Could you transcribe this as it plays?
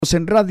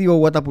En Radio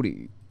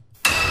Guatapurí.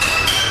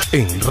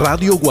 En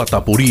Radio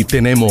Guatapurí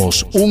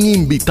tenemos un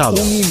invitado.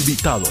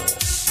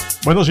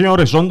 Bueno,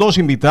 señores, son dos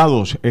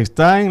invitados.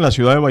 Está en la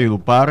ciudad de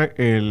Valledupar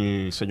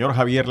el señor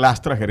Javier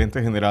Lastra,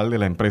 gerente general de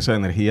la empresa de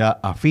energía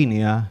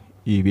Afinia,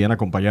 y bien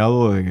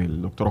acompañado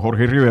del doctor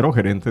Jorge Rivero,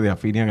 gerente de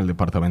Afinia en el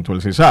departamento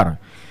del Cesar.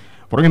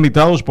 Fueron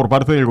invitados por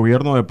parte del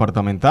gobierno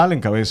departamental,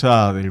 en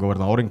cabeza del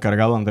gobernador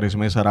encargado Andrés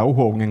Mesa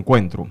Araujo, a un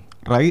encuentro.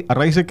 ¿A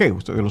raíz de qué?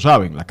 Ustedes lo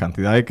saben, la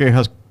cantidad de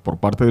quejas por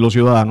parte de los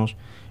ciudadanos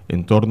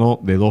en torno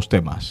de dos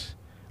temas: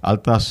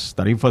 altas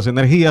tarifas de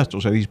energía,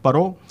 esto se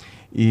disparó,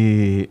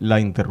 y la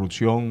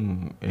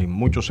interrupción en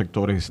muchos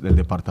sectores del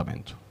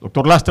departamento.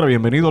 Doctor Lastra,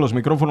 bienvenido a los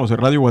micrófonos de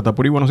Radio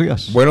Guatapurí, buenos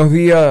días. Buenos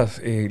días,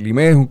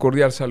 Liménez, un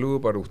cordial saludo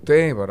para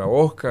usted, para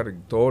Oscar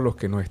y todos los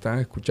que nos están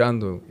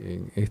escuchando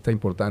en esta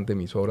importante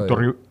emisora.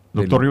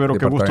 Doctor Rivero,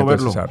 qué gusto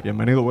verlo.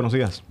 Bienvenido, buenos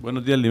días.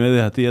 Buenos días,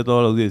 Liménez, a ti y a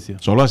toda la audiencia.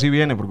 Solo así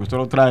viene, porque usted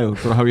lo trae,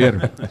 doctor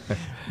Javier.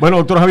 Bueno,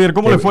 doctor Javier,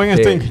 ¿cómo le fue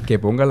en Que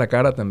ponga la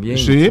cara también.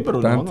 Sí,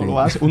 pero no lo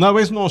hace. Una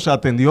vez nos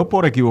atendió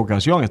por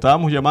equivocación.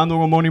 Estábamos llamando a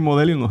un homónimo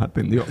de él y nos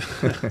atendió.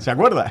 ¿Se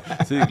acuerda?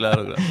 Sí,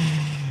 claro.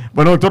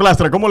 Bueno, doctor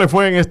Lastra, ¿cómo le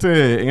fue en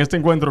este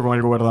encuentro con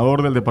el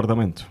gobernador del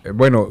departamento?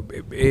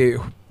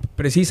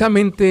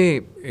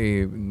 Precisamente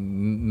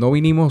no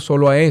vinimos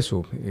solo a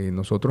eso.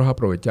 Nosotros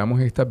aprovechamos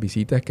estas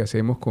visitas que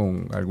hacemos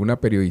con alguna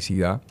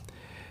periodicidad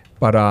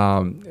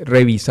para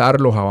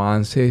revisar los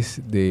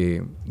avances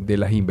de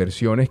las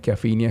inversiones que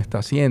Afinia está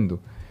haciendo.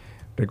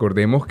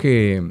 Recordemos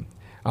que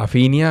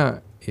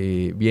Afinia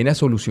viene a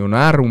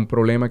solucionar un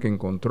problema que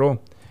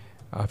encontró.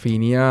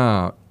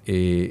 Afinia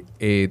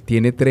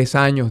tiene 3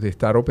 años de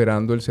estar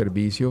operando el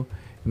servicio,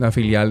 una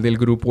filial del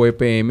grupo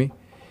EPM,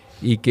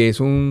 y que es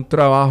un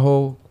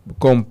trabajo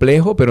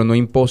complejo, pero no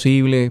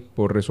imposible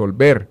por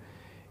resolver,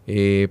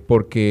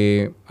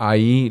 porque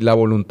hay la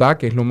voluntad,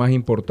 que es lo más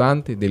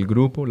importante del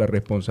grupo, la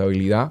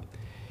responsabilidad,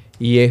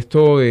 y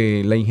esto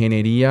de la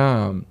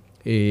ingeniería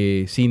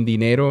sin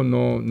dinero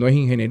no es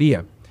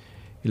ingeniería.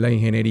 La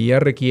ingeniería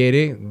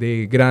requiere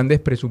de grandes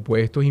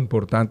presupuestos,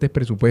 importantes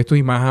presupuestos,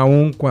 y más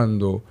aún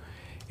cuando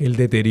el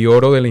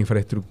deterioro de la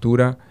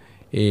infraestructura,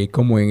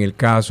 como en el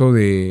caso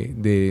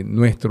de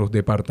nuestros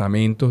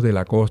departamentos de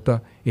la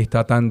costa,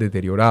 está tan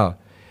deteriorada.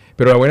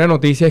 Pero la buena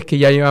noticia es que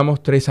ya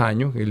llevamos 3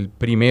 años. El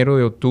 1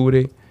 de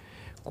octubre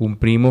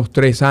cumplimos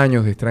 3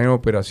 años de estar en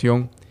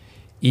operación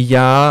y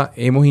ya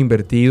hemos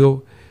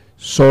invertido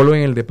solo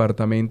en el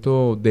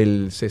departamento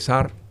del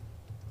Cesar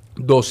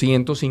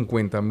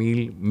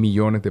 250.000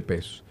 millones de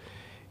pesos.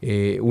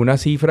 Una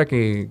cifra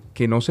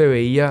que no se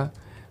veía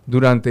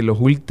durante los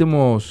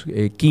últimos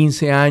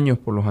 15 años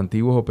por los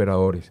antiguos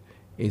operadores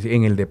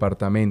en el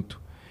departamento.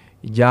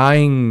 Ya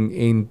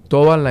en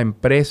toda la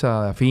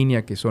empresa de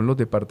Afinia, que son los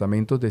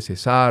departamentos de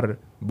Cesar,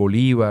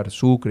 Bolívar,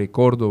 Sucre,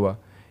 Córdoba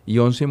y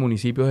 11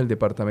 municipios del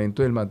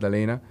departamento del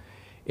Magdalena,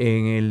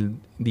 en el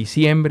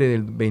diciembre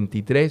del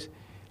 23,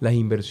 las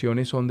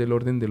inversiones son del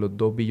orden de los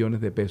 2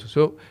 billones de pesos.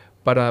 Eso,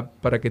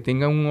 para que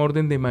tengan un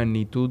orden de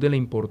magnitud de la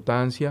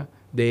importancia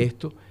de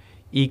esto,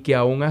 y que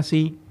aún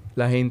así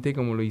la gente,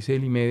 como lo dice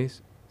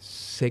Liménez,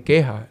 se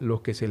queja,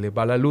 los que se les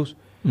va la luz.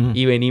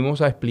 Y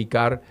venimos a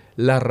explicar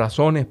las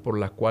razones por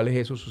las cuales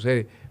eso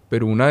sucede.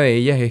 Pero una de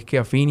ellas es que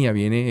Afinia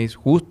es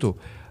justo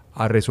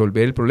a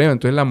resolver el problema.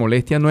 Entonces la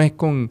molestia no es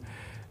con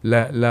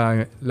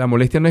la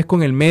molestia no es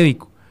con el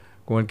médico,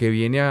 con el que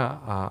viene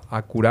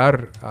a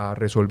curar, a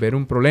resolver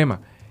un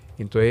problema.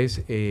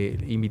 Entonces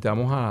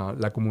invitamos a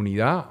la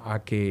comunidad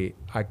a que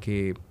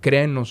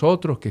crea en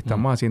nosotros, que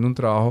estamos haciendo un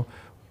trabajo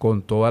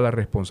con toda la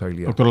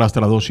responsabilidad. Doctor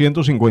Lastra,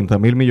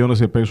 250.000 millones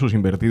de pesos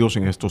invertidos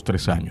en estos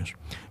 3 años.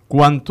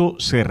 ¿Cuánto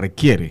se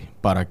requiere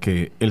para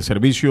que el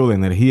servicio de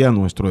energía en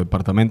nuestro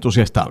departamento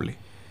sea estable?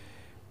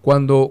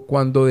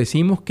 Cuando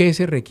decimos que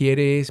se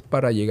requiere es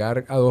para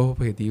llegar a 2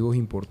 objetivos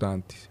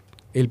importantes.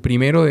 El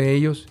primero de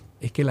ellos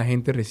es que la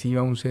gente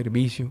reciba un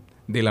servicio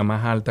de la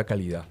más alta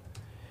calidad.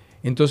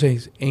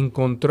 Entonces,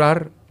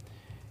 encontrar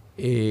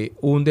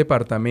un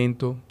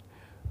departamento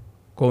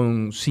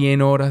con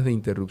 100 horas de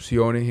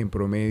interrupciones en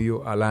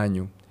promedio al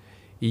año,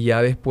 y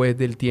ya después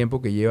del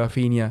tiempo que lleva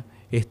Afinia,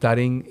 estar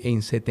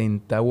en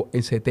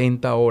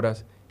 70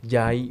 horas,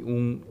 ya hay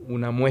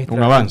una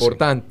muestra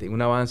importante,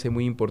 un avance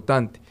muy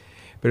importante.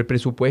 Pero el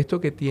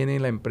presupuesto que tiene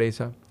la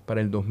empresa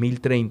para el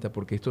 2030,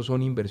 porque estos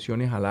son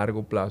inversiones a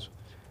largo plazo,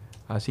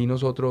 así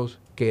nosotros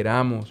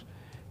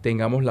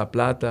tengamos la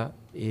plata,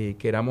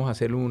 queramos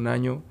hacerlo en un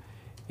año,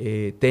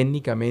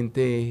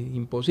 técnicamente es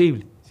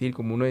imposible.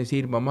 Como uno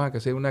decir, vamos a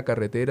hacer una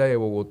carretera de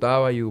Bogotá a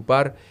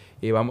Valledupar,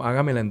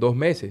 hágamela en 2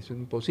 meses, eso es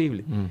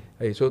imposible.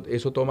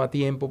 Eso toma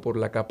tiempo por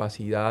la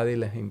capacidad de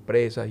las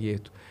empresas y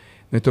esto.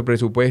 Nuestro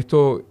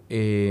presupuesto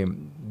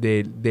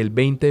del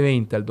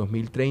 2020 al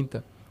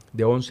 2030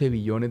 de 11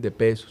 billones de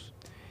pesos,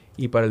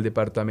 y para el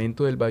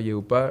departamento del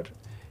Valledupar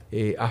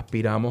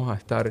aspiramos a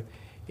estar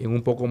en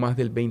un poco más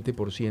del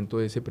 20%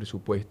 de ese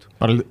presupuesto.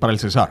 Para el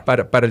Cesar.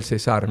 Para el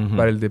Cesar,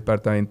 para el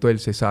departamento del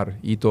Cesar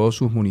y todos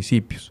sus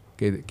municipios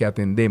que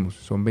atendemos,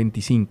 son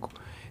 25.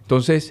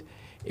 Entonces,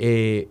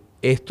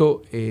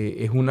 esto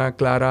es una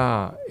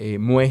clara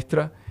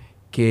muestra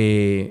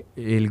que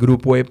el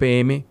grupo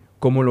EPM,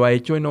 como lo ha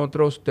hecho en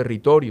otros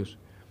territorios,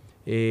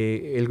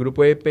 el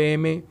grupo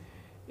EPM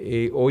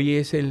hoy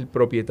es el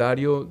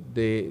propietario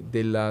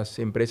de las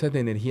empresas de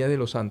energía de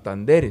los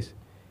Santanderes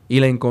y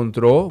la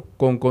encontró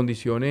con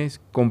condiciones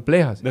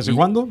complejas. ¿Desde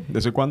cuándo?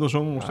 ¿Desde cuándo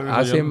son ustedes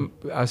allá?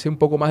 Hace un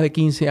poco más de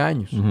 15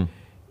 años. Uh-huh.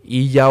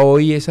 Y ya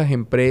hoy esas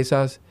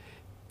empresas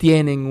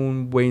tienen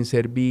un buen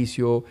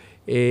servicio,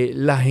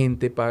 la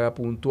gente paga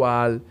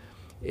puntual.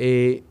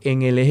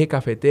 En el eje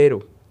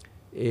cafetero,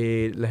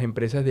 las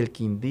empresas del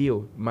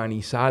Quindío,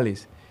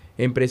 Manizales,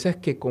 empresas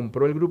que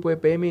compró el grupo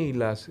EPM y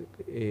las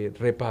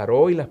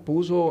reparó y las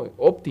puso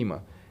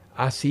óptimas.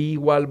 Así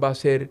igual va a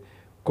ser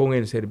con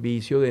el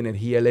servicio de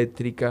energía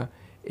eléctrica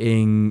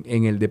en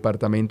el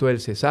departamento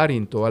del Cesar y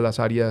en todas las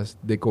áreas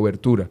de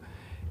cobertura.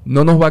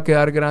 No nos va a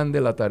quedar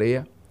grande la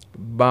tarea.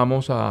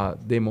 Vamos a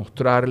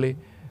demostrarle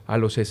a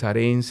los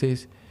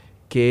cesarenses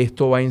que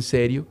esto va en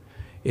serio.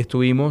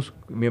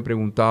 Me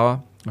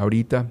preguntaba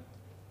ahorita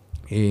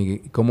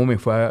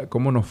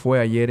cómo nos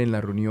fue ayer en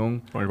la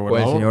reunión con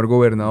el señor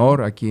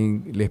gobernador, a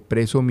quien le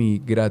expreso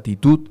mi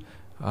gratitud,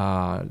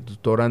 al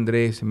doctor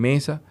Andrés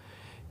Mesa,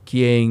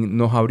 quien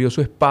nos abrió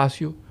su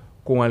espacio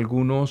con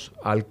algunos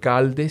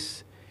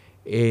alcaldes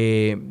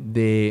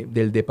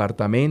del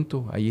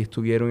departamento. Ahí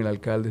estuvieron el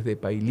alcalde de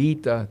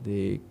Pailitas,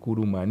 de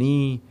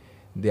Curumaní,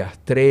 de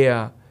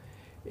Astrea,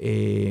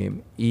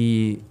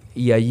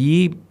 y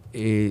allí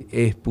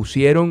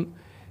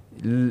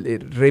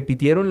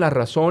repitieron las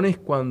razones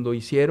cuando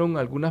hicieron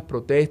algunas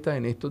protestas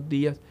en estos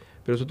días,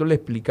 pero nosotros les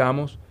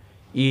explicamos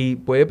y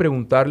puede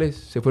preguntarles,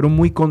 se fueron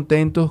muy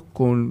contentos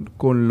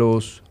con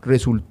los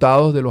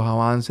resultados de los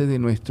avances de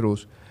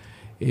nuestras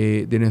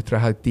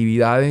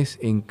actividades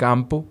en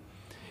campo,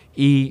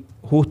 y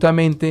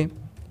justamente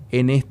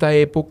en esta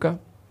época,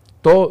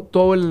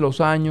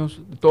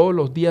 todos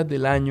los días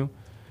del año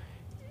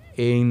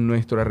en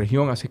nuestra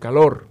región hace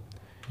calor.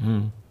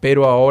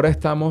 Pero ahora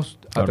estamos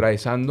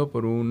atravesando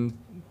por un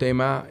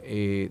tema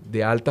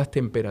de altas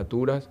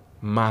temperaturas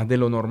más de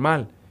lo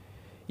normal.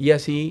 Y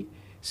así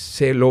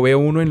se lo ve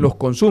uno en los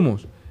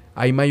consumos.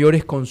 Hay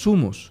mayores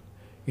consumos.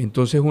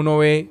 Entonces uno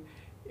ve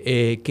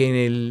que en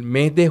el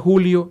mes de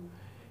julio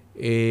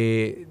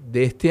de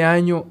este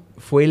año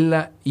fue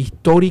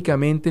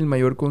históricamente el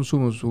mayor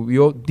consumo.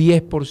 Subió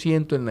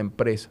 10% en la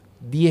empresa,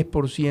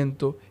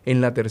 10% en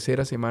la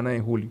tercera semana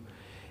de julio.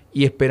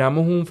 Y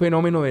esperamos un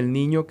fenómeno del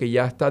Niño que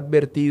ya está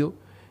advertido.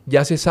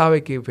 Ya se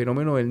sabe que el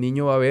fenómeno del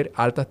Niño va a haber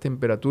altas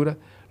temperaturas,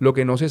 lo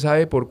que no se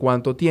sabe por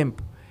cuánto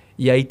tiempo.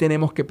 Y ahí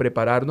tenemos que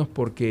prepararnos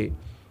porque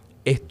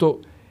esto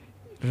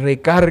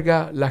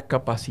recarga las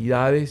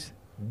capacidades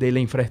de la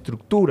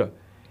infraestructura.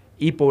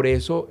 Y por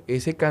eso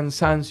ese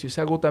cansancio,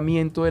 ese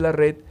agotamiento de la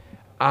red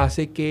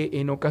hace que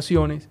en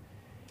ocasiones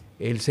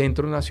el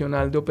Centro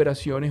Nacional de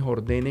Operaciones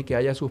ordene que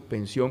haya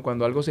suspensión.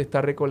 Cuando algo se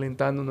está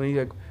recolectando, no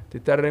diga,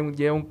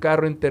 lleva un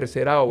carro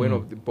entercerado,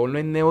 bueno, ponlo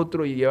en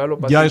neutro y llévalo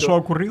para... ¿Ya eso ha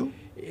ocurrido?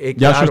 ¿Ya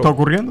claro, eso está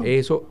ocurriendo?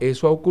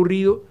 Eso ha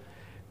ocurrido,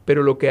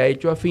 pero lo que ha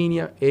hecho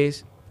Afinia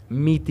es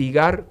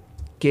mitigar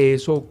que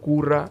eso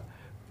ocurra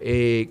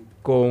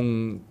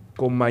con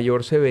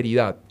mayor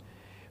severidad.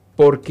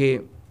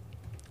 Porque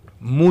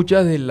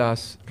muchas de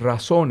las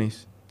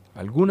razones,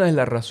 algunas de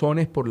las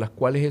razones por las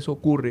cuales eso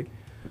ocurre,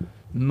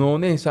 no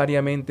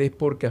necesariamente es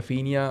porque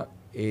Afinia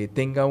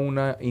tenga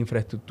una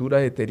infraestructura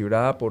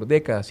deteriorada por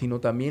décadas,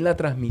 sino también la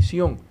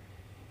transmisión.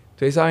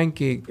 Ustedes saben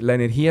que la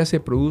energía se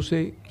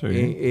produce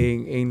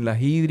en las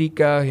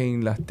hídricas,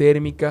 en las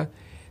térmicas,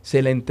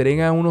 se la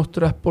entrega a unos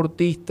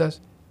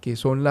transportistas que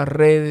son las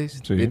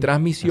redes de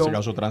transmisión. En este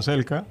caso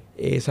Transelca.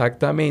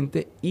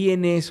 Exactamente, y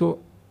en eso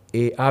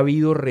ha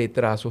habido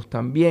retrasos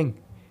también.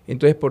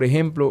 Entonces, por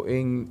ejemplo,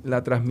 en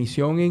la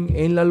transmisión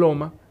en La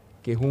Loma,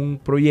 que es un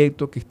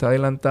proyecto que está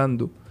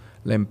adelantando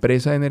la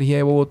empresa de energía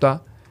de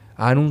Bogotá,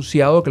 ha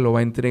anunciado que lo va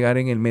a entregar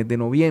en el mes de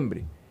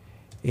noviembre.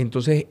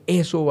 Entonces,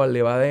 eso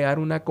le va a dar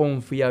una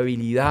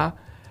confiabilidad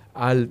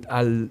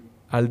al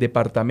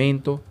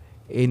departamento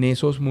en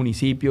esos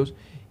municipios,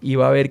 y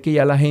va a ver que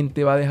ya la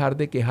gente va a dejar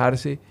de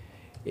quejarse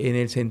en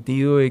el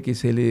sentido de que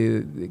se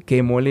le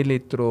quemó el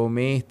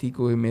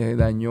electrodoméstico y me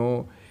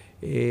dañó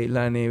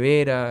la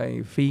nevera,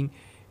 en fin,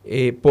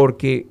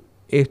 porque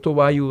esto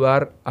va a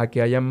ayudar a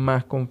que haya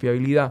más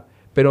confiabilidad.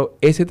 Pero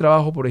ese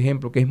trabajo, por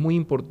ejemplo, que es muy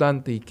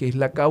importante y que es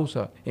la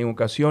causa en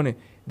ocasiones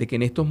de que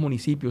en estos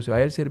municipios se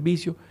vaya el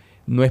servicio,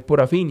 no es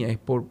por Afinia, es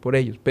por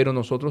ellos. Pero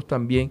nosotros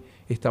también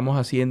estamos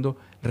haciendo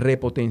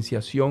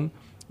repotenciación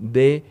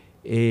de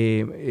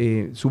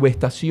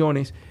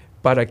subestaciones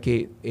para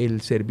que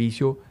el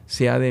servicio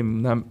sea de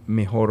una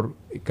mejor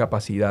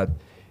capacidad.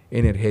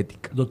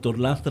 energética. Doctor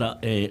Lastra,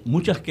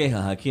 muchas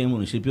quejas aquí en el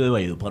municipio de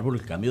Valledupar por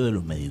el cambio de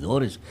los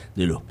medidores,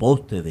 de los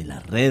postes, de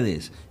las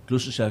redes.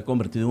 Incluso se ha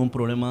convertido en un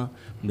problema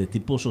de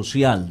tipo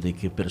social, de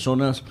que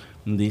personas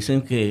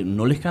dicen que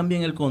no les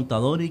cambien el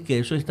contador y que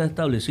eso está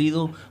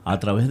establecido a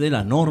través de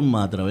la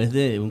norma, a través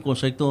de un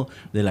concepto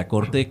de la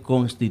Corte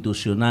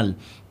Constitucional.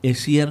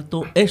 ¿Es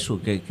cierto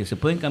eso, que se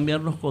pueden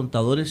cambiar los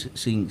contadores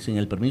sin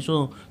el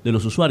permiso de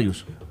los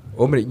usuarios?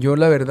 Hombre, yo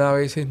la verdad a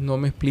veces no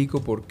me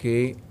explico por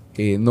qué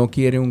no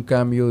quiere un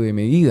cambio de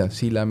medida,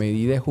 si la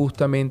medida es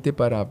justamente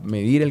para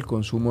medir el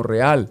consumo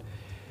real,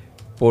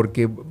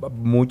 porque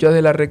muchas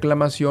de las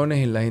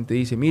reclamaciones la gente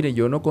dice, mire,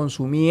 yo no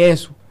consumí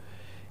eso,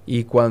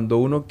 y cuando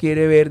uno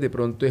quiere ver, de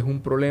pronto es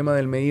un problema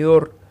del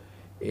medidor,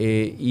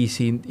 y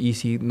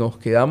si nos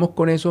quedamos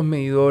con esos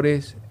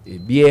medidores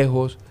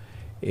viejos,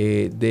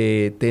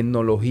 de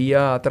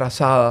tecnología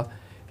atrasada,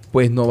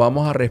 pues no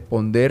vamos a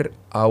responder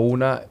a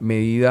una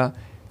medida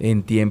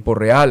en tiempo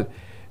real.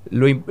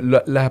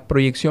 La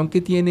proyección que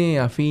tiene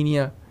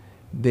Afinia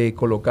de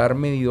colocar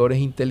medidores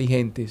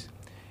inteligentes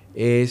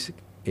es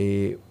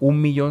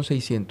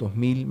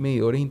 1.600.000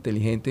 medidores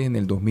inteligentes en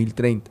el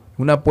 2030.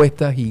 Una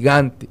apuesta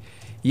gigante.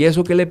 ¿Y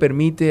eso qué le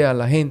permite a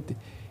la gente?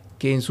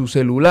 Que en su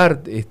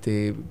celular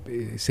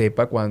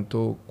sepa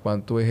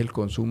cuánto es el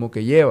consumo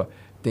que lleva,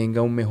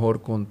 tenga un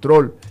mejor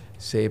control,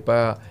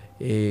 sepa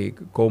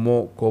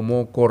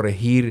cómo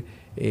corregir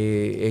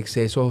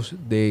excesos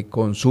de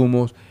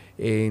consumos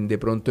de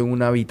pronto en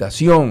una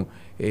habitación.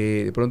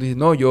 De pronto dice,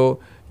 no, yo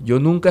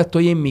nunca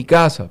estoy en mi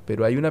casa,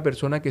 pero hay una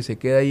persona que se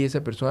queda ahí y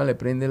esa persona le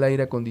prende el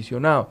aire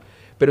acondicionado.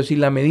 Pero si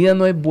la medida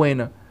no es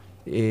buena,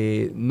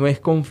 no es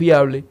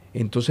confiable,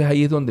 entonces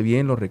ahí es donde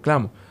vienen los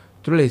reclamos.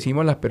 Nosotros le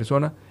decimos a las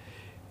personas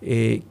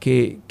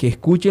que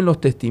escuchen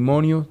los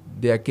testimonios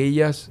de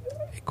aquellas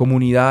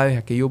comunidades,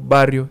 aquellos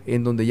barrios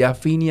en donde ya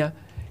Afinia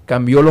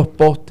cambió los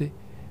postes,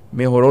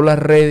 mejoró las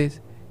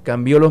redes,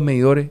 cambió los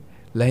medidores.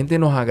 La gente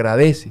nos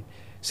agradece,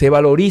 se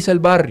valoriza el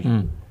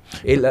barrio.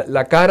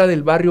 La cara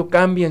del barrio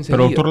cambia enseguida.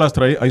 Pero doctor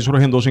Lastra, ahí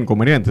surgen dos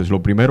inconvenientes.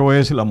 Lo primero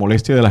es la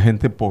molestia de la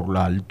gente por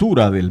la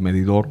altura del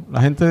medidor.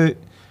 La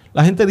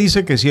gente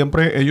dice que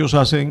siempre ellos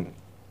hacen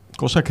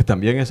cosas que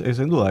también es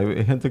en duda.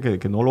 Hay gente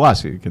que no lo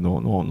hace, que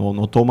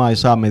no toma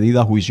esa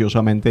medida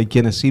juiciosamente. Hay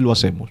quienes sí lo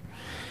hacemos.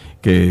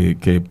 Que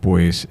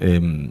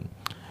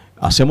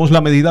hacemos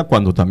la medida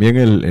cuando también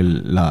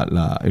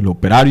el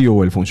operario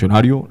o el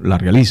funcionario la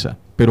realiza.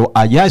 Pero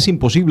allá es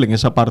imposible en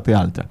esa parte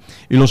alta.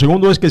 Y lo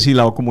segundo es que si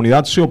la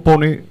comunidad se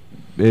opone,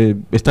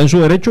 está en su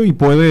derecho y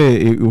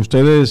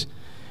ustedes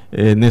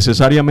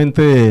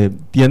necesariamente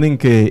tienen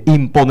que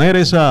imponer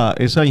esa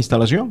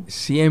instalación.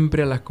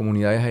 Siempre a las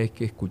comunidades hay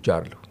que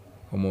escucharlo.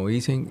 Como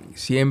dicen,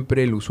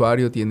 siempre el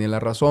usuario tiene la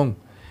razón.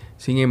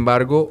 Sin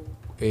embargo,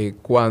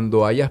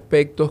 cuando hay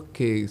aspectos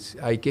que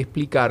hay que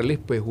explicarles,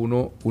 pues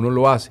uno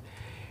lo hace.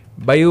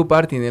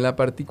 Valledupar tiene la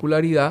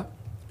particularidad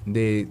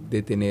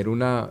de tener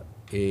una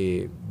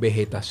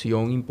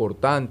vegetación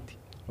importante,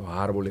 los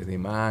árboles de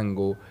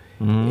mango.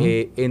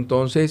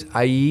 Entonces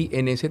ahí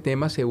en ese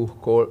tema se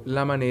buscó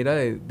la manera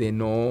de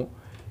no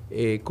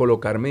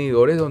colocar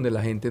medidores donde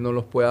la gente no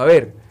los pueda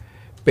ver.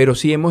 Pero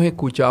sí hemos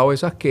escuchado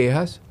esas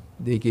quejas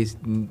de que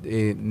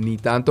ni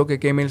tanto que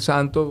queme el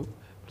santo,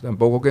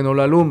 tampoco que no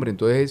lo alumbre.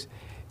 Entonces,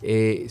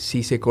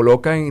 si se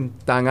colocan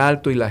tan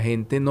alto y la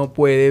gente no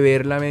puede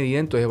ver la medida,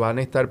 entonces van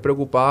a estar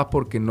preocupadas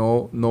porque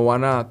no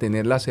van a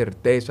tener la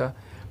certeza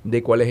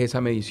de cuál es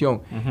esa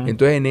medición.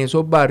 Entonces, en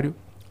esos barrios,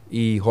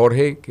 y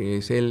Jorge, que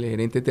es el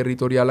gerente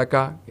territorial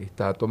acá,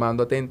 está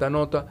tomando atenta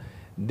nota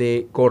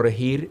de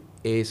corregir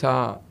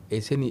esa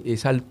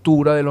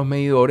altura de los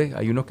medidores.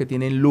 Hay unos que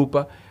tienen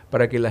lupa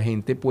para que la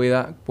gente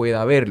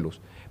pueda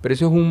verlos. Pero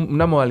eso es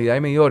una modalidad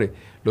de medidores.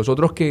 Los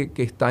otros que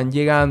están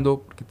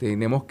llegando, que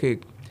tenemos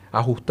que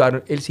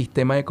ajustar el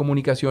sistema de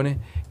comunicaciones,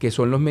 que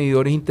son los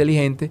medidores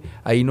inteligentes,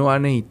 ahí no va a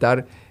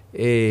necesitar,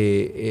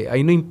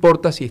 ahí no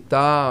importa si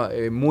está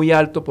muy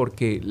alto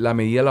porque la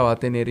medida la va a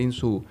tener en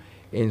su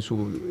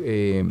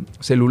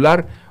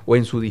celular o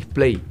en su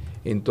display.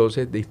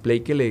 Entonces,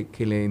 display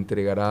que le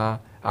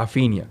entregará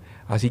Afinia.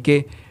 Así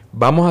que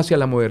vamos hacia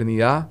la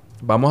modernidad,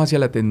 vamos hacia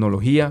la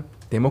tecnología,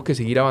 tenemos que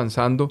seguir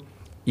avanzando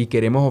y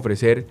queremos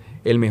ofrecer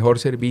el mejor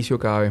servicio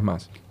cada vez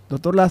más.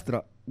 Doctor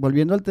Lastra,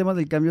 volviendo al tema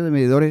del cambio de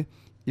medidores,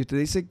 y usted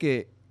dice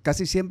que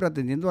casi siempre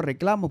atendiendo a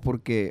reclamos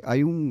porque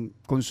hay un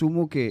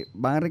consumo que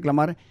van a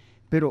reclamar,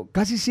 pero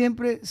casi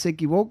siempre se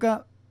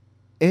equivoca,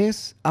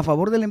 es a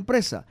favor de la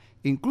empresa.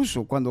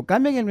 Incluso cuando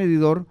cambian el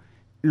medidor,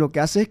 lo que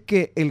hace es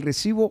que el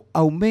recibo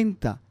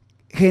aumenta.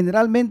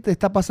 Generalmente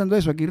está pasando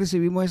eso. Aquí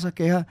recibimos esas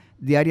quejas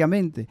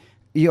diariamente.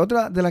 Y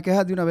otra de las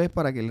quejas de una vez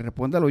para que le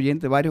responda al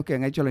oyente, varios que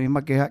han hecho la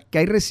misma queja, que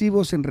hay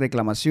recibos en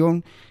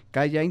reclamación, que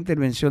hay ya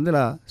intervención de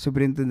la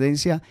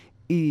superintendencia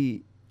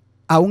y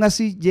aún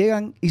así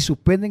llegan y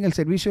suspenden el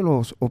servicio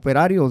los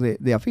operarios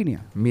de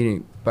Afinia.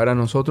 Miren, para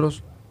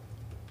nosotros,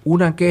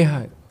 una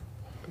queja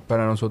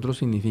para nosotros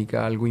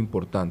significa algo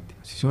importante.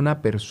 Si es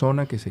una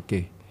persona que se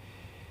queje.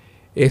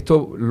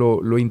 Esto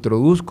lo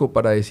introduzco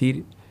para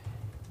decir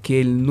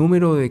que el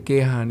número de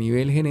quejas a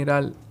nivel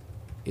general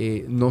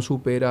no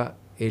supera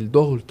el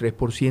 2 o el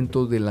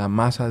 3% de la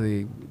masa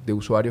de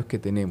usuarios que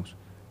tenemos.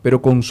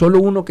 Pero con solo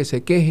uno que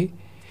se queje,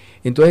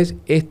 entonces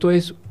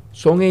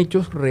son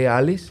hechos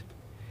reales,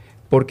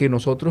 porque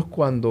nosotros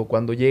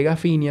cuando llega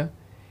Afinia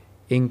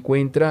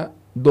encuentra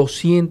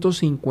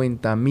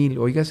 250,000,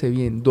 óigase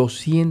bien,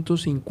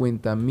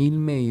 250,000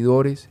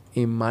 medidores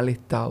en mal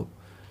estado,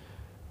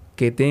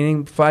 que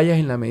tienen fallas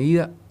en la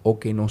medida o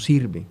que no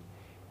sirven.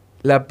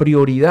 La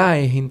prioridad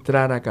es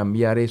entrar a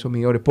cambiar esos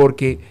medidores,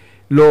 porque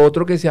lo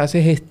otro que se hace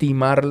es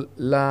estimar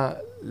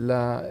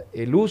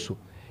el uso,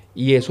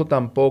 y eso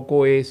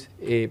tampoco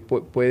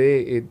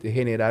puede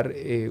generar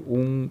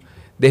un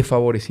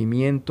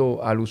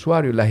desfavorecimiento al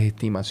usuario, las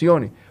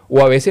estimaciones, o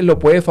a veces lo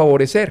puede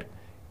favorecer,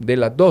 de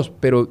las dos,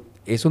 pero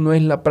eso no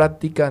es la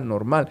práctica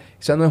normal,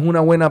 esa no es una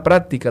buena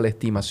práctica, la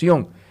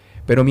estimación.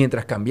 Pero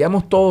mientras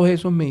cambiamos todos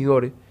esos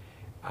medidores,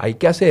 hay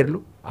que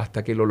hacerlo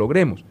hasta que lo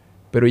logremos.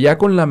 Pero ya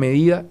con la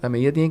medida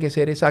tiene que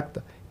ser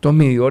exacta. Estos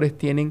medidores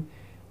tienen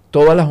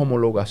todas las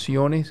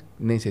homologaciones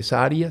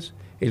necesarias,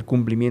 el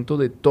cumplimiento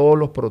de todos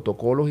los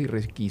protocolos y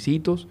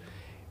requisitos,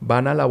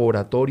 van al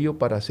laboratorio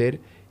para hacer,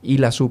 y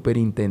la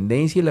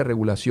superintendencia y la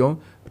regulación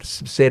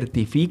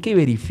certifica y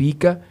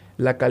verifica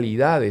la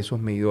calidad de esos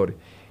medidores.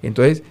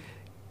 Entonces,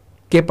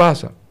 ¿qué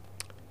pasa?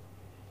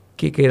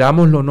 Que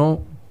querámoslo o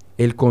no,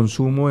 el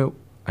consumo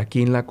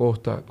aquí en la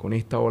costa con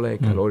esta ola de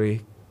calor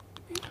es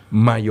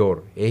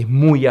mayor, es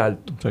muy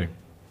alto.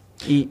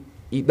 Sí.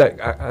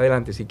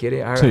 Adelante, si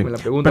quiere, hágame la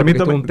pregunta, porque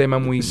esto es un tema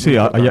muy... Sí,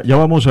 muy ya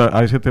vamos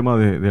a ese tema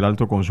del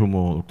alto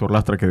consumo, doctor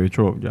Lastra, que de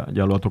hecho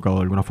ya lo ha tocado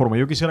de alguna forma.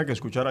 Yo quisiera que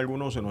escuchara a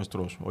algunos de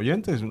nuestros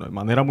oyentes de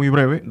manera muy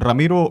breve.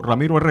 Ramiro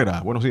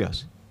Herrera, buenos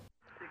días.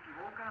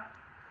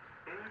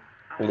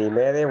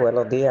 Limede,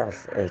 buenos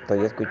días.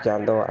 Estoy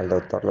escuchando al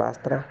doctor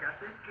Lastra.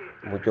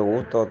 Mucho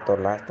gusto, doctor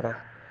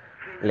Lastra.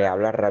 Le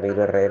habla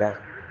Ramiro Herrera,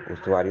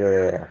 usuario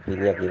de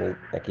Afinia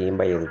aquí en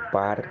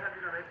Valledupar.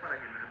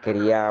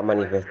 Quería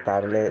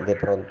manifestarle de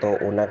pronto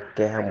una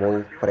queja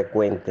muy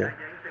frecuente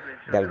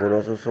de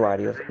algunos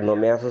usuarios. No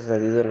me ha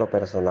sucedido en lo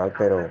personal,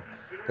 pero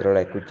la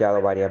he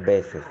escuchado varias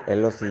veces. Es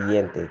lo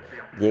siguiente: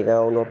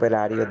 llega un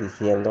operario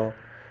diciendo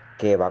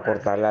que va a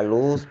cortar la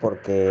luz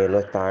porque no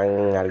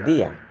están al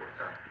día.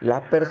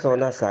 Las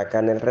personas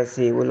sacan el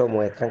recibo y lo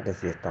muestran que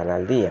sí están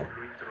al día.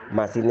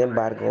 Mas, sin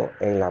embargo,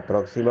 en la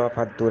próxima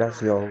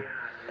facturación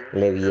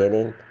le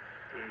vienen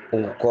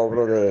un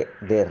cobro de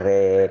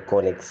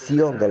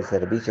reconexión del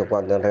servicio,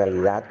 cuando en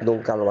realidad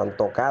nunca lo han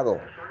tocado,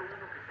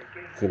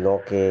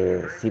 sino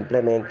que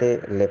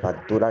simplemente le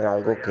facturan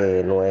algo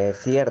que no es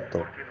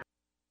cierto.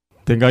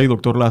 Tenga ahí,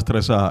 doctor Lastra,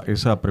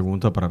 esa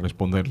pregunta para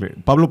responderle.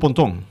 Pablo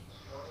Pontón.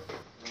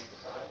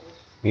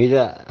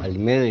 Mira,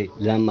 Almede,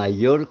 la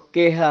mayor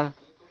queja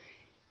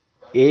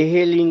es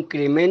el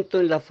incremento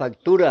en la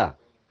factura.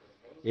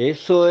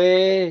 Eso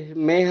es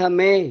mes a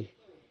mes.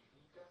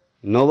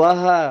 No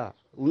baja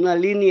una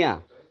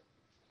línea.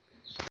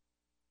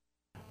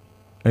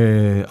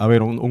 A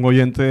ver, un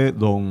oyente,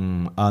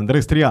 don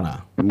Andrés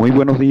Triana. Muy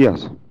buenos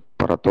días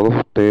para todos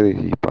ustedes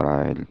y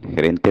para el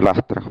gerente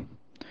Lastra.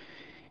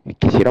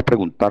 Quisiera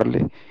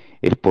preguntarle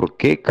el por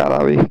qué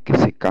cada vez que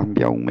se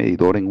cambia un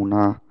medidor en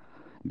una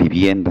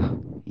vivienda,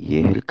 y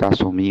es el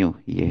caso mío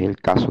y es el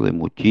caso de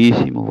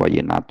muchísimos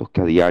vallenatos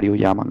que a diario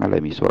llaman a la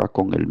emisora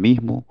con el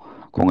mismo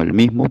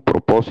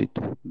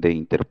propósito de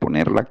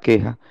interponer la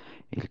queja,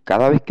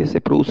 cada vez que se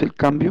produce el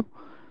cambio,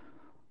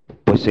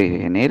 pues se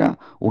genera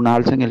una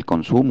alza en el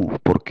consumo.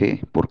 ¿Por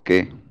qué?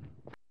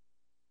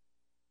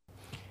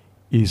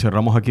 Y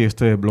cerramos aquí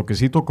este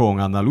bloquecito con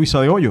Ana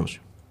Luisa de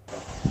Hoyos.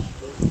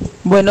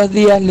 Buenos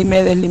días,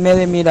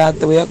 Limede, mira,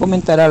 te voy a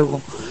comentar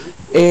algo.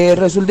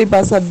 Resulta y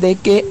pasa de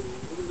que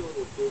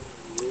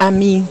a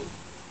mí,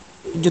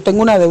 yo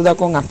tengo una deuda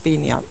con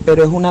Afinia,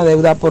 pero es una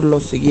deuda por lo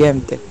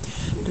siguiente.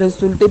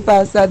 Resulta y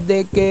pasa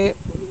de que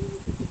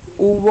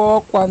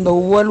cuando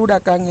hubo el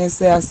huracán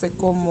ese hace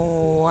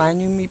como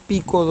año y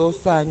pico,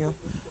 2 años,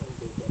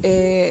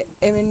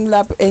 en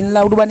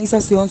la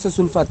urbanización se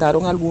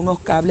sulfataron algunos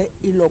cables,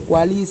 y lo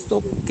cual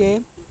hizo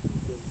que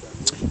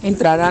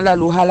entrara la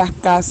luz a las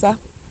casas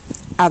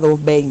a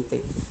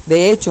 220.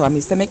 De hecho, a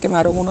mí se me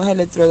quemaron unos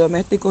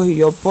electrodomésticos y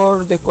yo,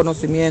 por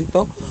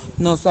desconocimiento,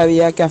 no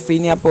sabía que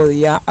Afinia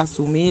podía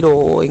asumir,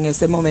 o en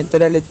ese momento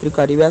era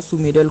Electricaribe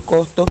asumir el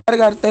costo. Para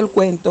cargarte el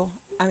cuento,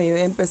 a mí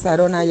me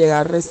empezaron a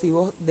llegar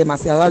recibos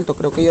demasiado altos.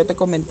 Creo que yo te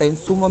comenté en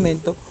su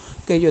momento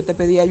que yo te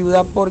pedí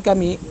ayuda porque a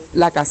mí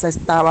la casa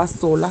estaba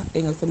sola.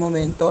 En ese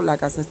momento la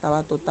casa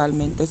estaba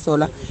totalmente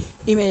sola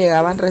y me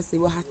llegaban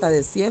recibos hasta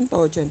de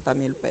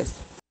 180,000 pesos.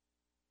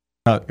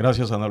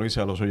 Gracias, Ana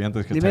Luisa, a los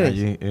oyentes que están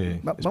allí.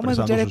 Vamos a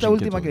escuchar esta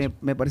última que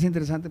me parece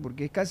interesante,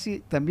 porque es casi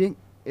también,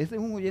 este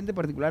es un oyente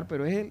particular,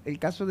 pero es el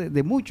caso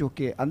de muchos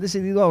que han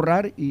decidido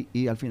ahorrar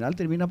y al final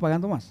terminan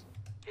pagando más.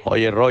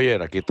 Oye,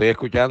 Roger, aquí estoy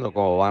escuchando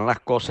cómo van las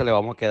cosas, le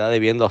vamos a quedar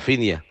debiendo a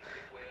Afinia.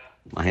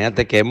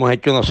 Imagínate que hemos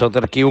hecho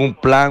nosotros aquí un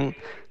plan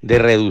de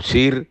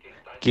reducir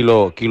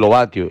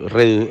kilovatios.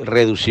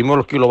 Reducimos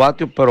los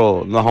kilovatios,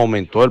 pero nos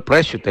aumentó el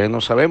precio, ustedes no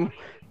sabemos.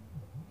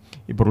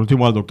 Y por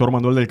último al doctor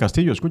Manuel del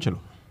Castillo, escúchelo.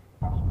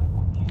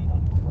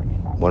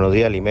 Buenos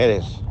días,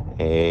 Limeres.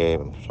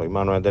 Soy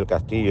Manuel del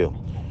Castillo.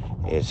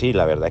 Sí,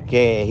 la verdad es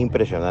que es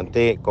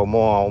impresionante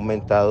cómo ha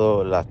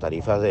aumentado las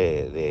tarifas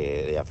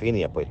de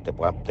Afinia. Pues te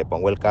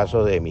pongo el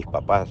caso de mis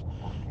papás.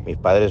 Mis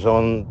padres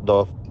son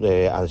dos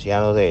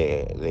ancianos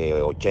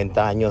de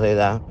 80 años de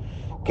edad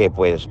que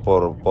pues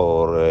por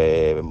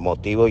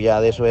motivo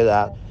ya de su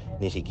edad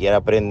ni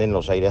siquiera prenden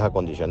los aires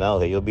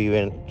acondicionados. Ellos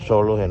viven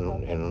solos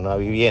en una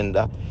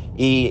vivienda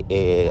y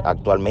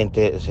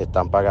actualmente se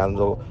están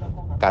pagando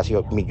casi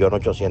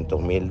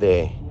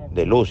 1.800.000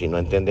 de luz y no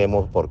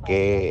entendemos por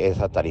qué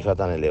esa tarifa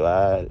tan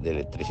elevada de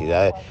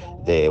electricidad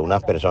de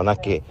unas personas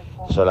que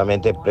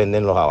solamente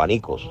prenden los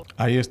abanicos.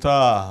 Ahí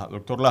está,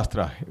 doctor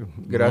Lastra.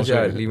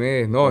 Gracias,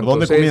 Limedes. ¿Por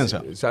dónde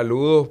comienza?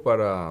 Saludos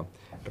para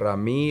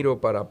Ramiro,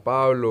 para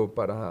Pablo,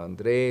 para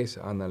Andrés,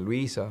 Ana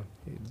Luisa,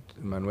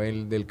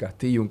 Manuel del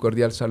Castillo. Un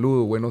cordial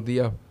saludo. Buenos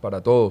días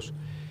para todos.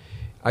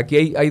 Aquí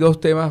hay dos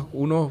temas,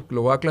 uno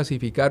lo voy a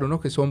clasificar,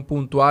 unos que son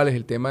puntuales,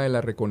 el tema de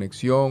la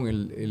reconexión,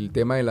 el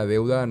tema de la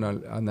deuda.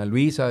 Ana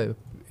Luisa,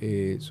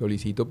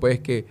 solicito pues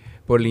que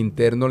por el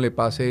interno le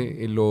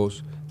pase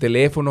los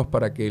teléfonos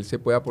para que él se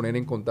pueda poner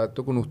en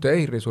contacto con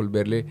ustedes y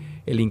resolverle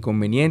el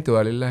inconveniente o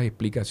darle las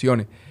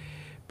explicaciones.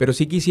 Pero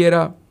sí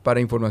quisiera,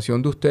 para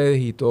información de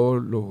ustedes y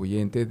todos los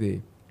oyentes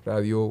de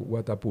Radio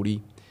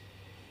Guatapurí,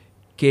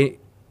 que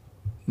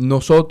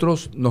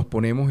nosotros nos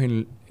ponemos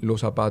en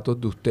los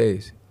zapatos de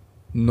ustedes.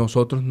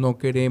 Nosotros no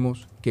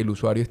queremos que el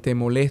usuario esté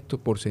molesto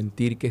por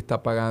sentir que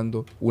está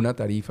pagando una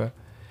tarifa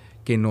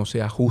que no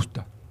sea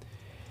justa.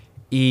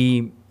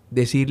 Y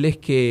decirles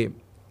que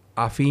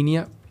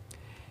Afinia,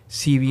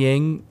 si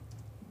bien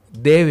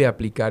debe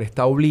aplicar,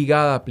 está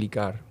obligada a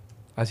aplicar,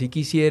 así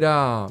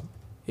quisiera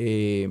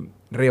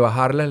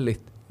rebajarlas, les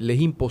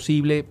es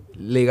imposible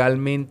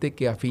legalmente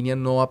que Afinia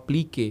no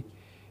aplique.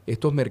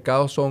 Estos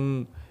mercados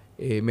son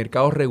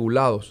mercados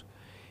regulados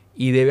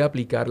y debe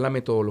aplicar la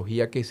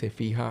metodología que se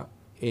fija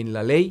en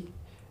la ley.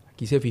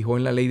 Aquí se fijó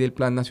en la ley del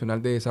Plan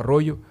Nacional de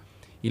Desarrollo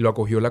y lo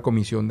acogió la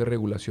Comisión de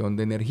Regulación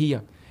de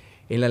Energía.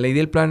 En la ley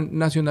del Plan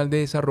Nacional de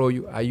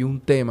Desarrollo hay un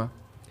tema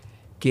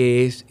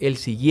que es el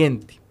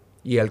siguiente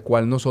y al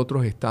cual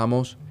nosotros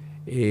estamos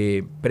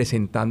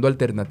presentando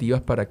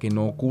alternativas para que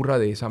no ocurra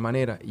de esa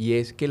manera, y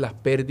es que las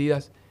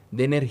pérdidas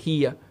de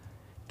energía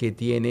que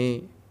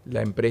tiene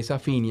la empresa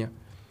Afinia,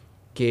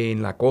 que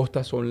en la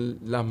costa son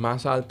las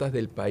más altas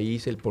del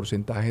país, el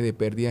porcentaje de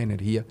pérdida de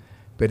energía.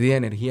 Pérdida de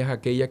energía es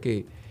aquella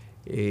que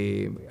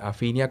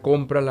Afinia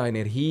compra la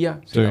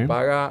energía, se la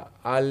paga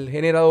al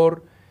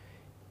generador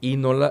y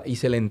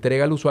se la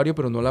entrega al usuario,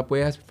 pero no la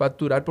puede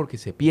facturar porque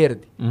se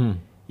pierde.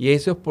 Y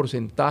esos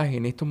porcentajes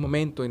en estos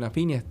momentos en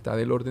Afinia está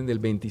del orden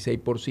del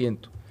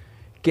 26%.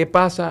 ¿Qué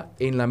pasa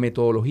en la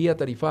metodología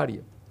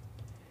tarifaria?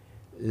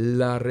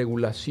 La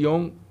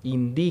regulación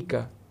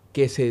indica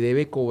que se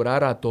debe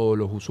cobrar a todos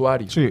los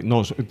usuarios. Sí,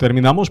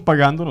 terminamos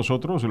pagando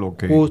nosotros lo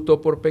que... Justo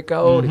por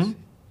pecadores.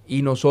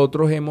 Y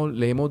nosotros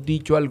le hemos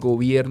dicho al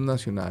gobierno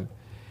nacional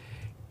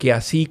que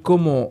así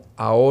como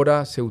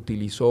ahora se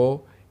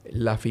utilizó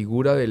la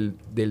figura del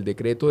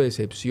decreto de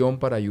excepción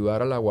para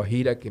ayudar a La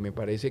Guajira, que me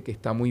parece que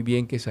está muy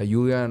bien que se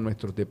ayude a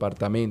nuestros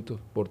departamentos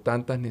por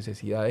tantas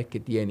necesidades que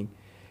tienen,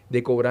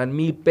 de cobrar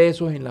 1.000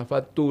 pesos en la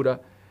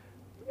factura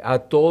a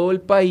todo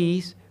el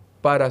país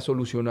para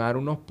solucionar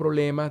unos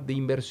problemas de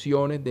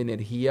inversiones de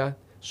energías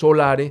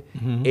solares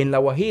en La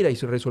Guajira y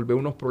se resolver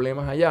unos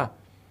problemas allá.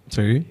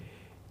 Sí.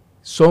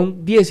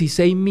 Son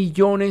 16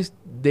 millones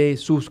de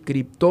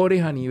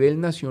suscriptores a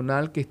nivel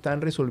nacional que están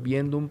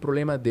resolviendo un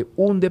problema de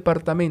un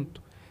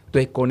departamento.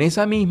 Entonces, con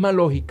esa misma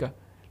lógica,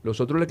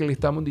 nosotros lo que le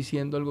estamos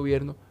diciendo al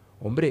gobierno,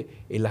 hombre,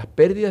 en las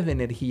pérdidas de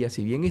energía,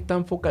 si bien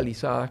están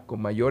focalizadas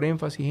con mayor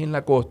énfasis en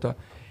la costa,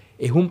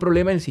 es un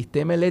problema del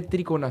sistema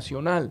eléctrico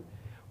nacional.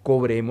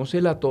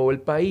 Cobrémosela a todo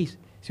el país.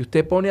 Si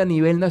usted pone a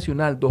nivel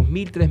nacional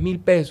 2.000, 3.000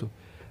 pesos,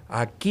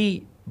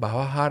 aquí va a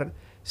bajar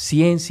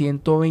 100,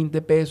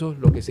 120 pesos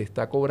lo que se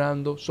está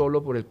cobrando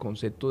solo por el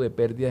concepto de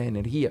pérdida de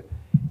energía.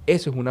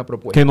 Eso es una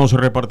propuesta. Que nos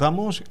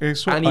repartamos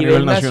eso a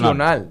nivel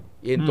nacional.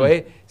 Y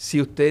entonces,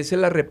 si usted se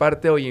la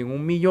reparte hoy en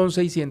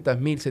 1.600.000,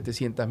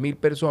 700.000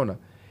 personas,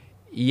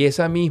 y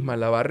esa misma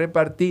la va a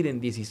repartir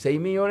en 16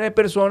 millones de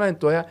personas,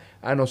 entonces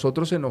a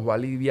nosotros se nos va a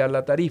aliviar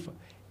la tarifa.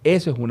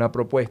 Eso es una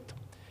propuesta.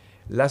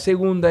 La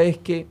segunda es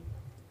que,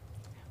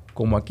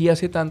 como aquí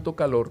hace tanto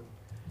calor,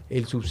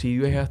 el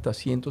subsidio es hasta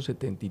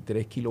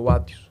 173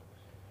 kilovatios.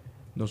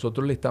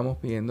 Nosotros le estamos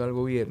pidiendo al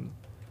gobierno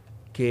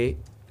que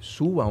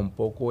suba un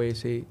poco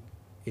ese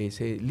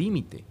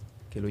límite,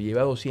 que lo lleve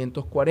a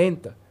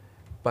 240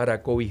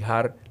 para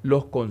cobijar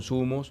los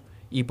consumos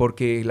y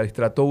porque al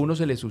estrato 1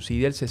 se le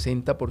subsidia el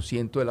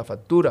 60% de la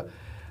factura,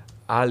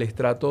 al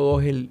estrato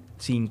 2 el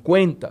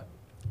 50%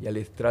 y al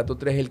estrato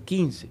 3 el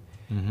 15%.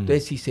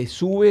 Entonces, si se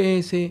sube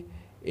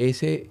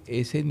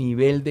ese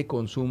nivel de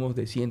consumos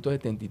de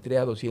 173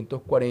 a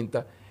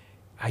 240,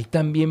 ahí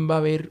también va a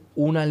haber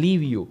un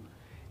alivio.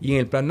 Y en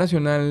el Plan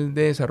Nacional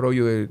de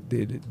Desarrollo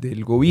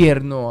del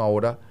gobierno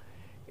ahora,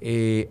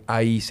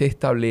 ahí se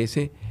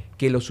establece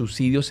que los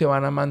subsidios se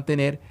van a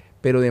mantener,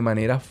 pero de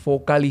manera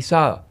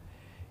focalizada.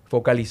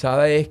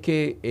 Focalizada es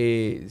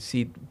que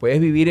si puedes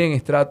vivir en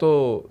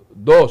estrato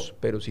 2,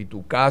 pero si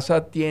tu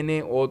casa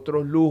tiene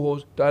otros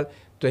lujos, tal,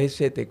 entonces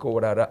se te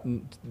cobrará,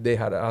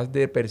 dejarás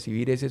de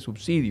percibir ese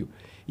subsidio.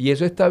 Y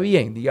eso está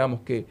bien,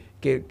 digamos, que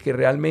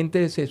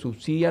realmente se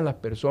subsidian las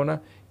personas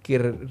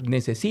que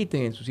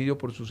necesiten el subsidio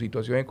por su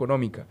situación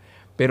económica,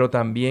 pero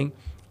también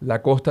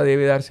la costa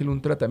debe dársele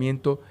un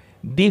tratamiento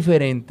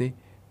diferente,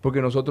 porque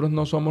nosotros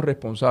no somos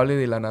responsables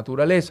de la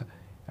naturaleza.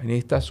 En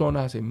estas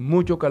zonas hace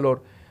mucho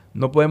calor.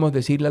 No podemos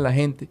decirle a la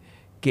gente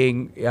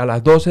que a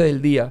las 12 del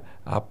día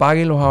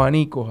apaguen los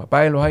abanicos,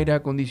 apaguen los aires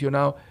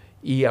acondicionados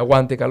y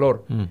aguante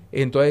calor.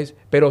 Entonces,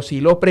 pero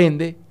si lo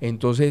prende,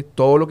 entonces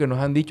todo lo que nos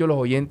han dicho los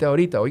oyentes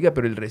ahorita, oiga,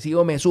 pero el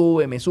recibo me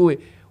sube.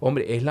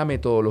 Hombre, es la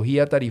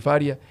metodología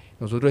tarifaria.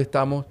 Nosotros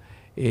estamos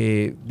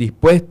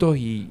dispuestos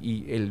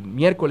y el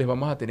miércoles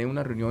vamos a tener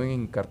una reunión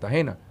en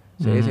Cartagena,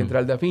 sede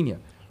central de Afinia.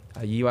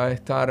 Allí va a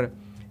estar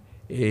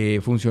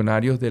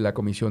funcionarios de la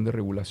Comisión de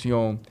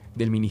Regulación,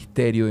 del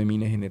Ministerio de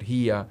Minas y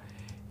Energía,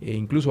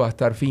 incluso va a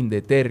estar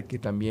Findeter, que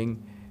también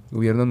el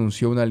gobierno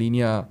anunció una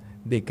línea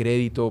de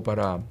crédito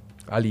para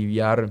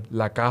aliviar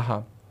la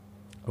caja.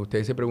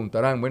 Ustedes se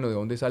preguntarán, bueno, ¿de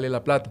dónde sale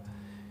la plata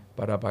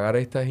para pagar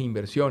estas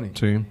inversiones?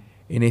 Sí.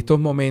 En estos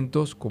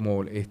momentos,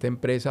 como esta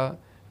empresa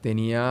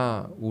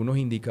tenía unos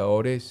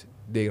indicadores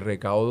de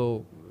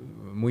recaudo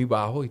muy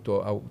bajos y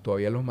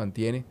todavía los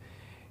mantiene,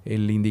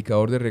 el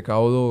indicador de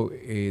recaudo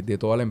de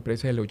toda la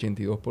empresa es el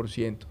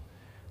 82%.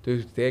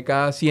 Entonces, usted de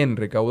cada 100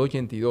 recauda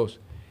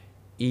 82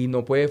 y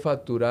no puede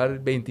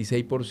facturar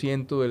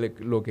 26%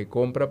 de lo que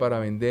compra para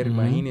vender.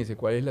 Imagínense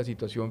cuál es la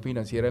situación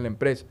financiera de la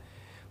empresa.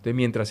 Entonces,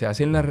 mientras se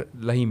hacen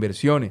las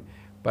inversiones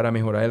para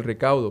mejorar el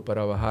recaudo,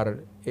 para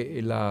bajar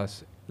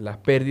las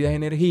pérdidas de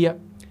energía,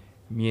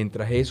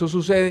 mientras eso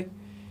sucede,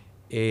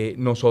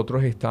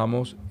 nosotros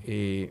estamos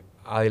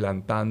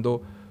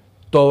adelantando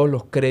todos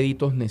los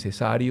créditos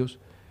necesarios.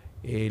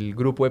 El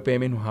grupo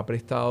EPM nos ha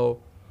prestado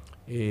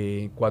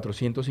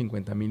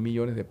 450 mil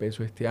millones de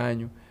pesos este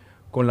año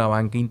con la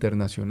banca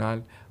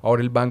internacional.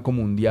 Ahora el Banco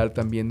Mundial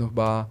también nos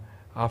va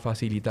a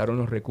facilitar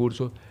unos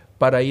recursos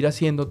para ir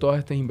haciendo todas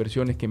estas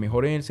inversiones que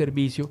mejoren el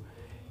servicio,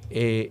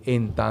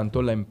 en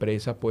tanto la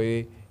empresa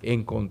puede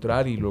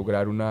encontrar y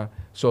lograr una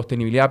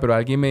sostenibilidad. Pero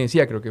alguien me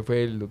decía, creo que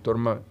fue el doctor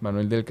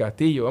Manuel del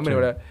Castillo, hombre,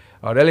 sí,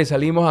 ahora le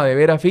salimos a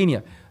deber a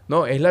Afinia.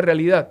 No, es la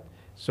realidad.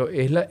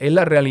 Es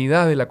la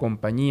realidad de la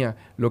compañía,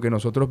 lo que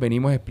nosotros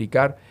venimos a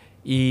explicar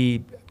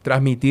y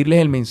transmitirles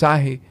el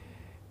mensaje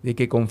de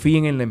que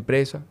confíen en la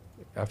empresa.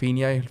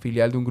 Afinia es el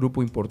filial de un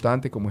grupo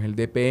importante como es el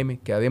DPM,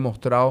 que ha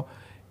demostrado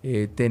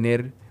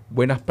tener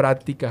buenas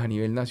prácticas a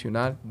nivel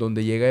nacional.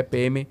 Donde llega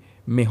EPM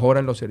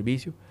mejoran los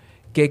servicios.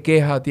 ¿Qué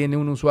queja tiene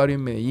un usuario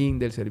en Medellín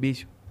del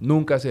servicio?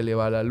 Nunca se le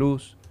va la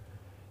luz.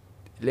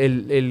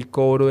 El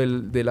cobro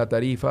de la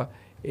tarifa,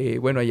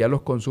 bueno, allá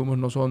los consumos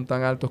no son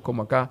tan altos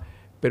como acá,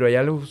 pero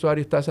allá el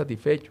usuario está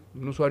satisfecho.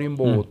 Un usuario en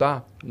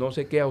Bogotá no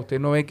se queja. Usted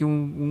no ve que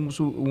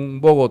un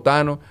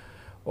bogotano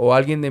o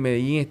alguien de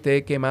Medellín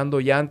esté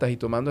quemando llantas y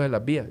tomándose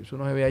las vías. Eso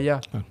no se ve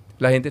allá.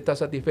 La gente está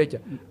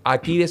satisfecha.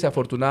 Aquí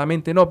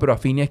desafortunadamente no, pero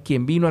Afinia es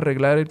quien vino a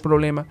arreglar el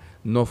problema,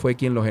 no fue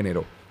quien lo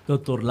generó.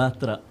 Doctor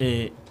Lastra,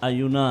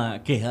 hay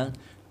una queja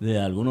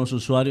de algunos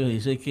usuarios,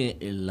 dice que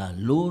la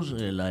luz,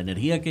 la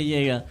energía que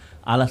llega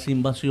a las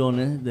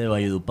invasiones de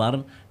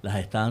Valledupar las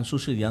están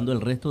subsidiando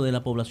el resto de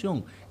la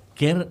población.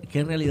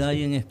 ¿Qué realidad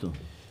hay en esto?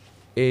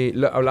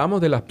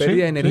 Hablábamos de las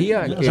pérdidas de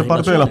energía. Sí, esa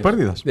parte de las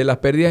pérdidas. De las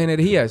pérdidas de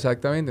energía,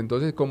 exactamente.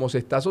 Entonces, como se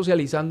está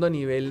socializando a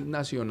nivel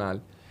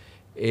nacional,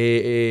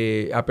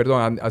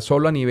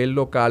 solo a nivel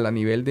local, a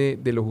nivel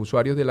de los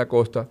usuarios de la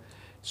costa,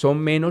 son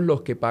menos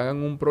los que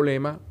pagan un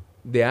problema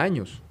de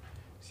años.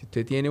 Si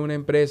usted tiene una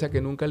empresa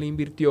que nunca le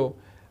invirtió,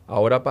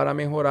 ahora para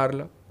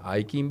mejorarla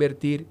hay que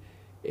invertir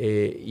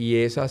y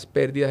esas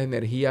pérdidas de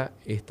energía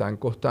están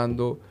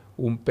costando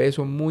un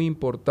peso muy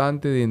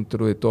importante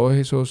dentro de todos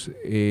esos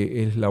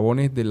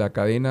eslabones de la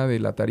cadena de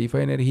la tarifa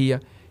de energía,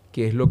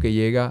 que es lo que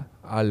llega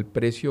al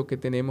precio que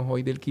tenemos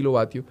hoy del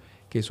kilovatio,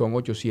 que son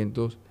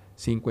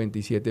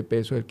 857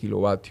 pesos el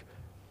kilovatio.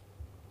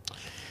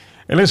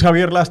 Él es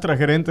Javier Lastra,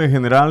 gerente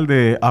general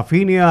de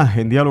Afinia,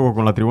 en diálogo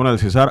con la tribuna del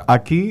Cesar.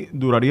 Aquí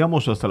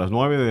duraríamos hasta las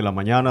 9 de la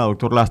mañana,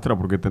 doctor Lastra,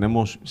 porque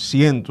tenemos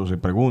cientos de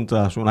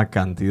preguntas, una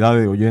cantidad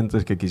de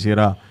oyentes que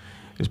quisiera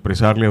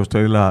expresarle a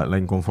ustedes las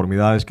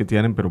inconformidades que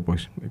tienen, pero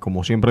pues,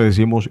 como siempre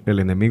decimos, el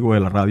enemigo de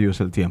la radio es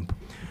el tiempo.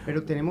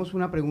 Pero tenemos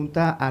una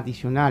pregunta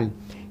adicional,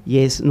 y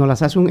nos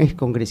las hace un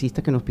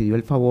excongresista que nos pidió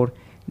el favor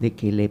de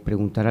que le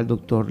preguntara al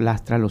doctor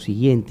Lastra lo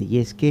siguiente, y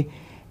es que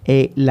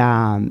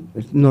la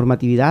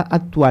normatividad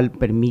actual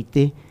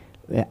permite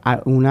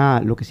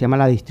lo que se llama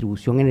la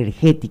distribución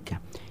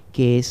energética,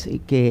 que es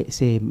que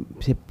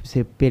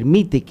se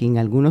permite que en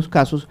algunos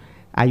casos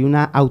hay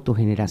una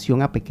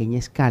autogeneración a pequeña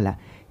escala,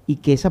 y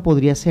que esa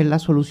podría ser la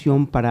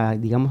solución para,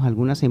 digamos,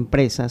 algunas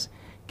empresas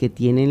que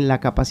tienen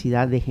la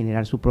capacidad de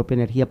generar su propia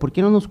energía. ¿Por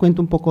qué no nos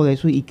cuenta un poco de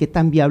eso y qué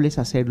tan viable es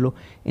hacerlo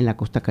en la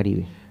costa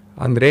Caribe?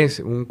 Andrés,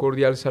 un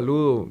cordial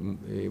saludo.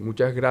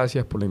 Muchas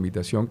gracias por la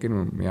invitación que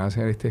me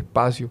hacen a este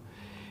espacio.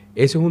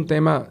 Ese es un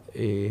tema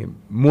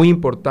muy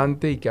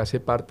importante y que hace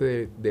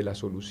parte de la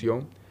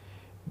solución.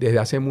 Desde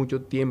hace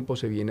mucho tiempo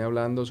se viene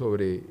hablando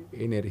sobre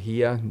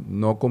energías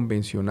no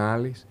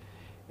convencionales.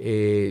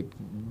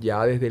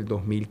 Ya desde el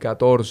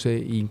 2014,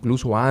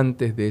 incluso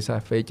antes de esa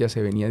fecha,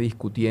 se venía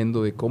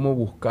discutiendo de cómo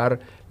buscar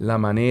la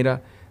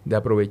manera de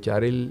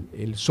aprovechar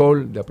el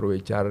sol, de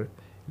aprovechar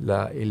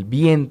el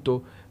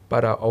viento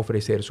para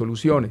ofrecer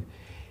soluciones.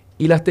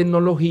 Y las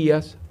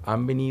tecnologías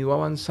han venido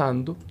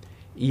avanzando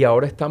y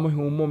ahora estamos en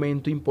un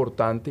momento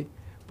importante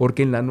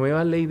porque en la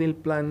nueva ley del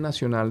Plan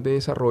Nacional de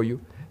Desarrollo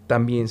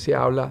también se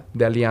habla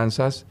de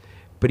alianzas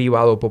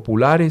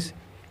privado-populares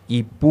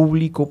y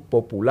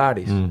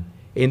público-populares,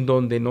 en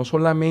donde no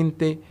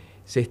solamente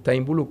se está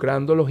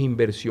involucrando los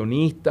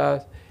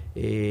inversionistas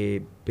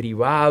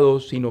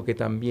privados, sino que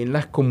también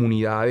las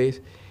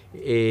comunidades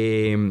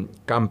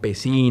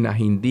campesinas,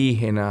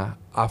 indígenas,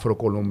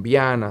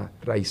 afrocolombianas,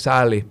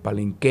 raizales,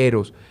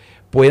 palenqueros,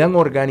 puedan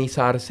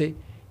organizarse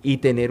y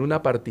tener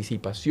una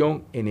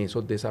participación en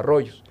esos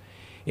desarrollos.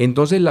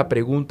 Entonces la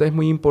pregunta es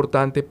muy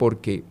importante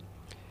porque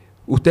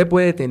usted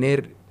puede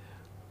tener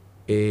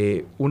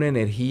una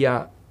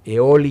energía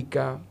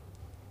eólica,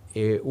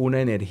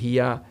 una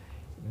energía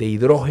de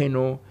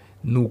hidrógeno,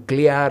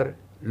 nuclear,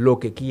 lo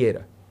que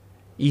quiera.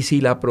 Y si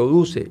la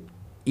produce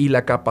y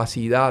la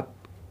capacidad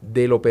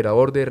del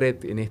operador de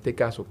red, en este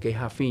caso, que es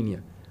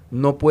Afinia,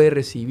 no puede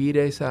recibir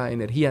esa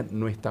energía,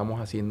 no estamos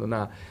haciendo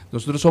nada.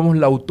 Nosotros somos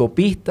la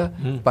autopista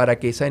para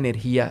que esa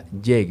energía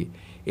llegue.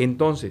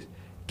 Entonces,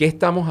 ¿qué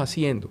estamos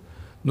haciendo?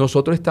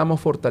 Nosotros estamos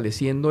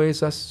fortaleciendo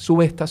esas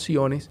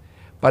subestaciones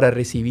para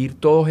recibir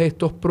todos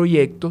estos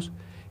proyectos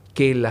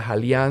que las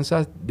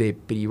alianzas de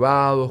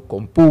privados,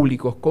 con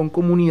públicos, con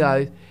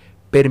comunidades,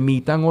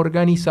 permitan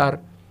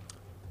organizar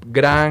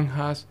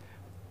granjas,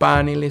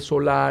 paneles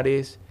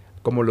solares,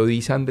 como lo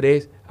dice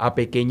Andrés, a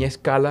pequeña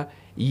escala,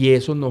 y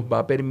eso nos va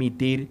a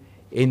permitir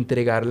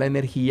entregar la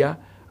energía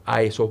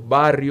a esos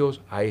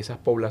barrios, a esas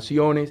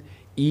poblaciones,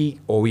 y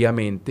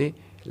obviamente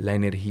la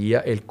energía,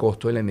 el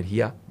costo de la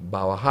energía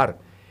va a bajar.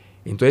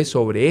 Entonces,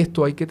 sobre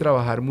esto hay que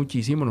trabajar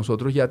muchísimo.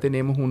 Nosotros ya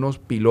tenemos unos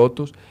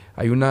pilotos,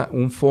 hay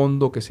un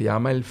fondo que se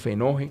llama el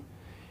FENOGE,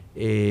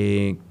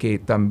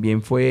 que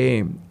también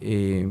fue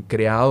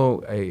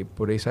creado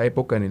por esa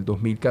época, en el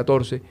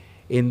 2014,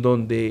 en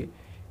donde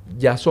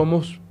ya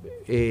somos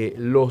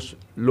los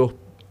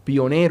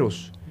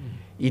pioneros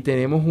y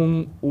tenemos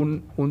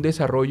un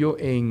desarrollo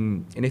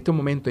en este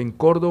momento en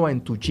Córdoba,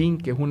 en Tuchín,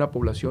 que es una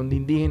población de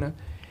indígenas,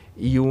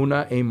 y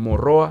una en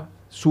Morroa,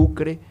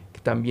 Sucre, que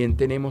también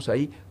tenemos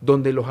ahí,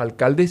 donde los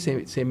alcaldes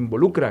se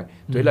involucran.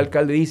 Entonces el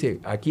alcalde dice,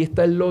 aquí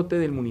está el lote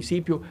del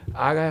municipio,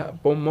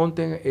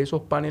 monten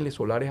esos paneles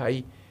solares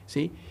ahí,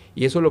 ¿sí?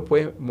 Y eso lo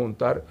puede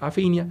montar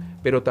Afinia,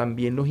 pero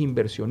también los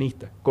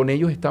inversionistas. Con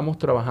ellos estamos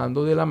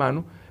trabajando de la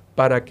mano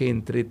para que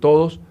entre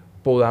todos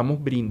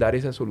podamos brindar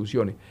esas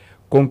soluciones.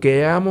 Con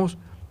que hagamos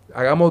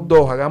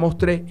 2, hagamos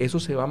 3, eso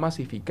se va a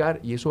masificar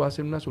y eso va a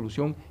ser una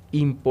solución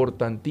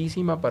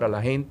importantísima para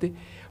la gente,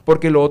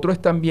 porque lo otro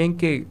es también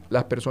que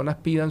las personas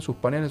pidan sus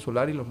paneles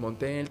solares y los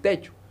monten en el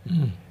techo.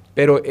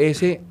 Pero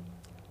ese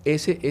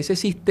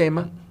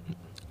sistema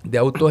de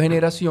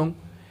autogeneración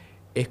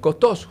es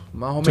costoso,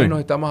 más o menos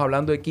estamos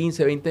hablando de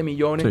 15, 20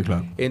 millones. Sí,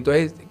 claro.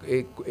 Entonces,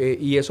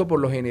 y eso por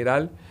lo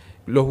general,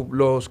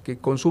 los que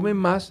consumen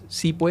más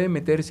sí pueden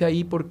meterse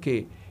ahí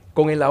porque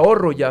con el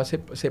ahorro ya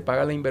se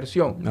paga la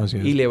inversión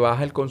y le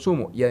baja el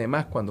consumo. Y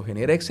además, cuando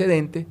genera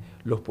excedentes,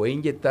 los puede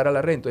inyectar a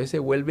la red. Entonces se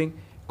vuelven,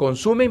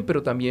 consumen,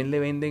 pero también le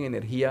venden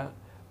energía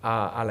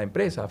a la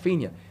empresa, a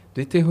Afinia.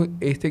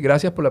 Entonces,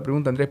 gracias por la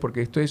pregunta, Andrés,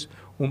 porque esto es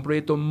un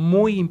proyecto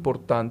muy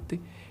importante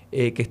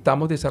que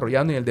estamos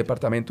desarrollando, y en el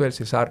departamento del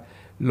Cesar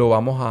lo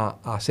vamos a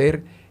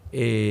hacer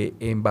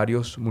en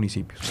varios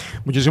municipios.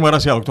 Muchísimas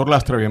gracias, doctor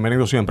Lastra,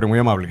 bienvenido siempre, muy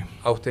amable.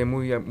 A usted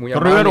muy amable,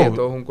 Rivero, y a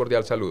todos un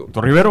cordial saludo.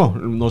 Doctor Rivero,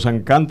 nos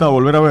encanta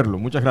volver a verlo,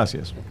 muchas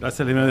gracias.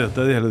 Gracias, Limedio, a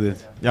ustedes y a la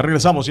audiencia. Ya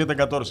regresamos,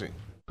 7:14.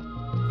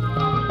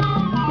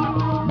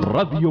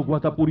 Radio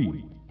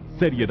Guatapurí,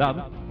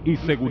 seriedad y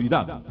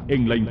seguridad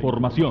en la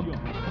información.